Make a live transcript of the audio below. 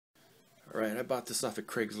Alright, I bought this off of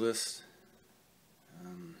Craigslist.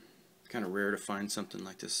 Kind of rare to find something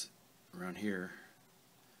like this around here.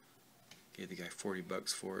 Gave the guy 40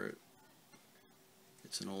 bucks for it.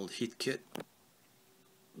 It's an old Heathkit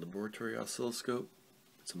laboratory oscilloscope.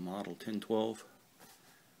 It's a model 1012.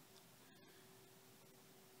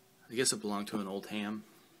 I guess it belonged to an old ham.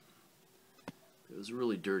 It was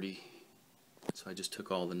really dirty, so I just took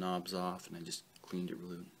all the knobs off and I just cleaned it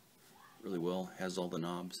really well. It has all the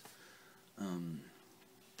knobs.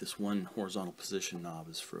 This one horizontal position knob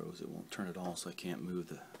is froze. It won't turn at all, so I can't move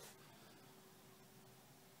the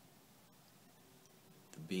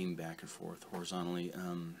beam back and forth horizontally.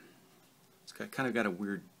 It's kind of got a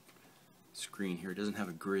weird screen here. It doesn't have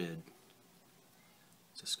a grid.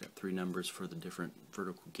 It's just got 3 numbers for the different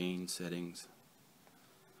vertical gain settings.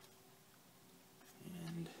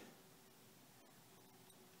 And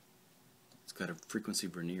it's got a frequency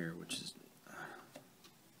vernier, which is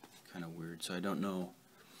kind of weird. So I don't know.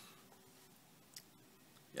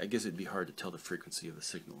 I guess it'd be hard to tell the frequency of a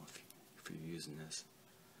signal if you're using this.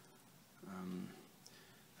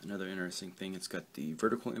 Another interesting thing, it's got the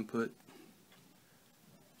vertical input,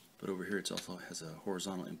 but over here it also has a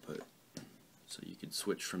horizontal input. So you could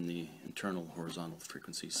switch from the internal horizontal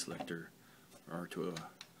frequency selector or to an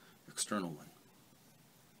external one.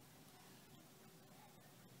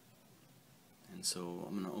 And so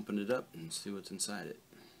I'm going to open it up and see what's inside it.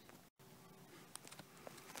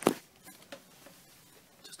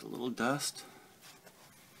 Just a little dust.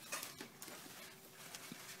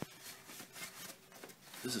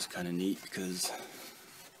 This is kind of neat because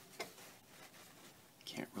you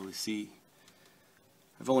can't really see.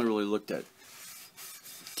 I've only really looked at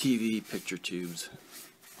TV picture tubes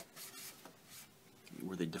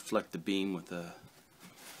where they deflect the beam with a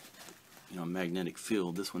magnetic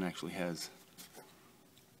field. This one actually has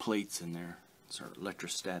plates in there. It's our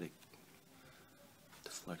electrostatic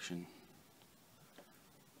deflection.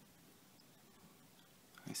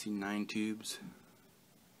 I see 9 tubes.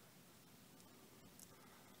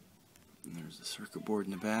 And there's the circuit board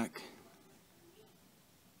in the back.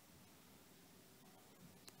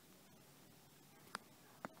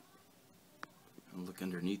 I'll look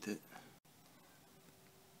underneath it.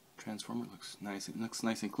 Transformer looks nice. It looks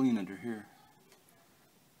nice and clean under here.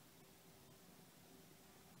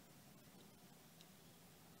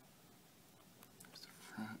 There's the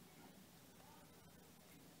front.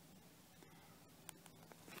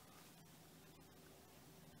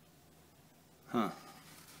 Huh.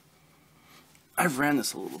 I've ran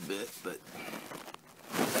this a little bit, but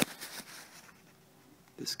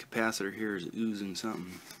this capacitor here is oozing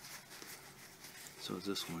something. So is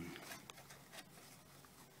this one.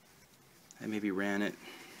 I maybe ran it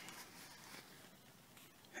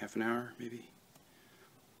half an hour, maybe.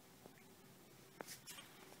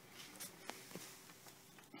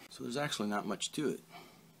 So there's actually not much to it.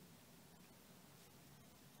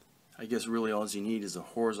 I guess really all you need is a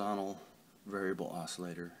horizontal variable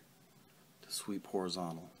oscillator to sweep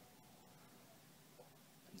horizontal,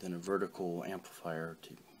 then a vertical amplifier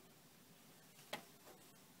to,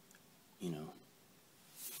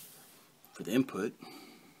 for the input,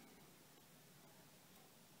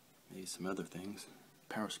 maybe some other things,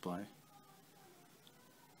 power supply.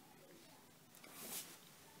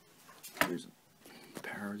 There's a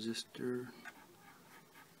power resistor.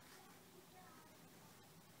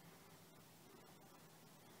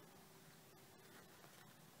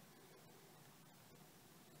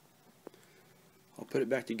 I'll put it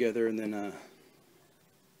back together and then I'll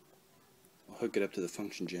hook it up to the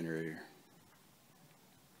function generator.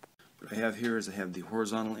 What I have here is I have the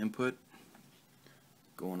horizontal input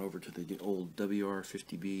going over to the old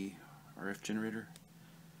WR50B RF generator,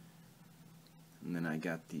 and then I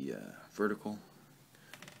got the vertical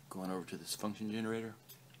going over to this function generator.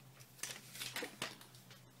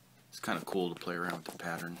 It's kind of cool to play around with the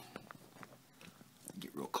pattern,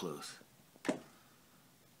 get real close.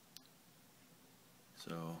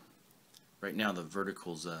 So right now the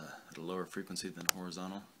vertical's at a lower frequency than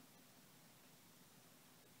horizontal.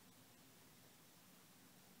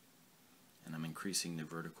 And I'm increasing the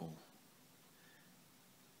vertical.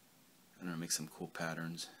 I'm going to make some cool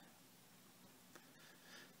patterns.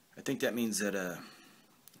 I think that means that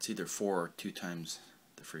it's either 4 or 2 times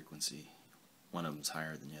the frequency. One of them's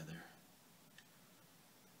higher than the other.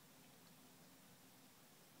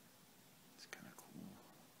 It's kind of cool.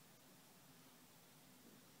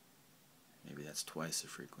 Maybe that's twice the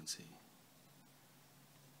frequency.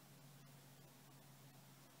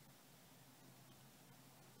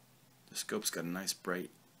 The scope's got a nice bright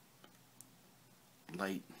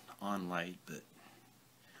light, but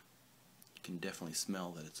you can definitely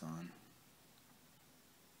smell that it's on.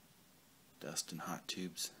 dust and hot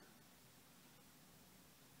tubes.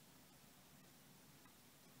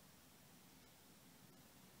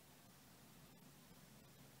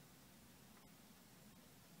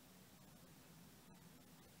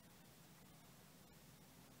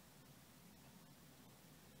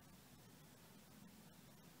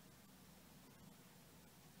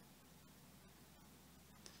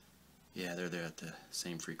 Yeah, they're there at the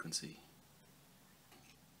same frequency.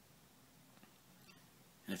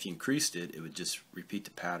 And if you increased it, it would just repeat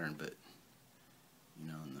the pattern, but you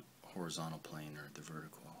know, in the horizontal plane or the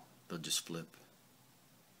vertical, they'll just flip.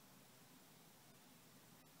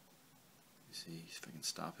 You see, if I can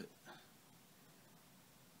stop it.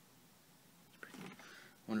 I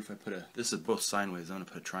wonder if I put a, this is both sine waves, I'm going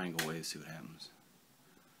to put a triangle wave, see what happens.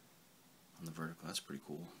 On the vertical, that's pretty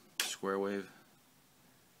cool. Square wave.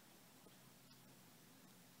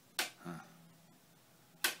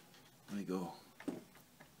 Let me go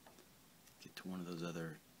get to one of those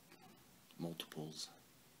other multiples.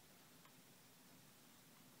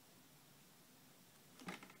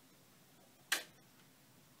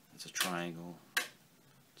 It's a triangle,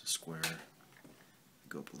 it's a square.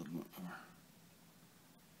 Go up a little bit more.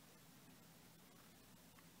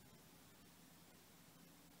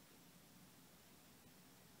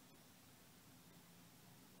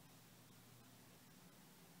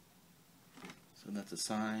 So that's a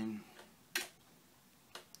sine.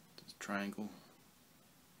 Triangle,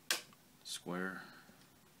 square,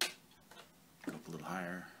 go up a little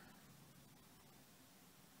higher,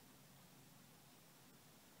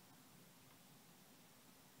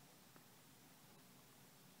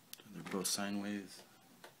 so they're both sine waves.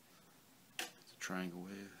 It's a triangle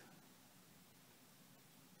wave,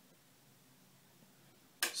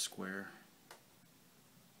 square.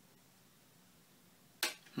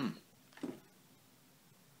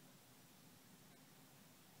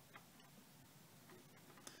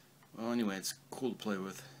 Well, anyway, it's cool to play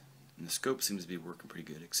with, and the scope seems to be working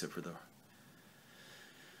pretty good, except for the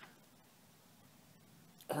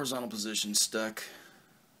horizontal position stuck,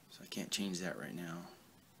 so I can't change that right now.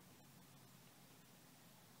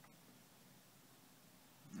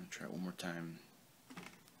 I'm going to try it one more time.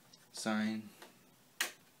 Sine,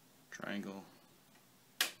 triangle,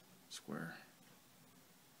 square.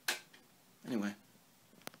 Anyway.